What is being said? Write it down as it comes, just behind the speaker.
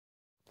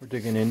We're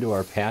digging into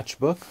our patch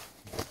book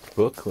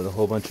with a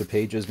whole bunch of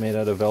pages made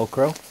out of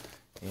Velcro.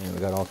 And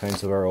we got all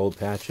kinds of our old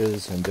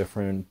patches and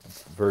different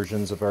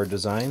versions of our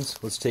designs.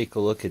 Let's take a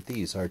look at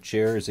these. Our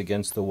chair is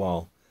against the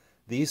wall.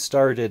 These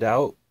started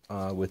out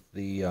with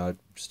the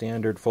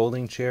standard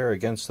folding chair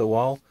against the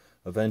wall.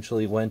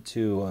 Eventually went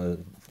to a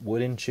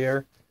wooden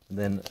chair. And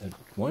then at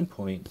one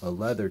point a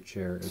leather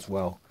chair as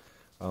well.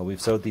 We've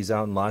sewed these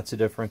out in lots of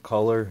different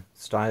color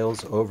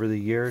styles over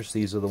the years.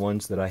 These are the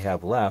ones that I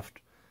have left.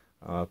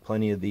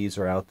 Plenty of these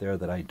are out there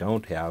that I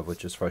don't have,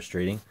 which is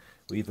frustrating.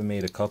 We even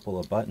made a couple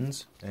of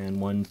buttons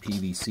and one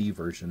PVC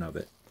version of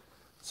it.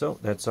 So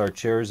that's our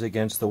chairs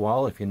against the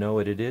wall. If you know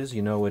what it is,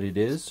 you know what it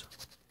is.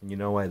 And you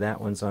know why that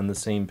one's on the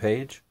same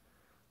page.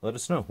 Let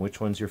us know which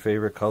one's your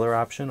favorite color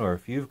option, or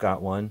if you've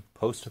got one,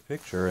 post a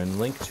picture and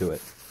link to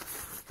it.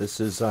 This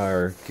is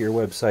our Gear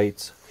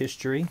Website's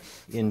history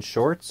in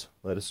shorts.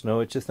 Let us know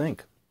what you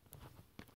think.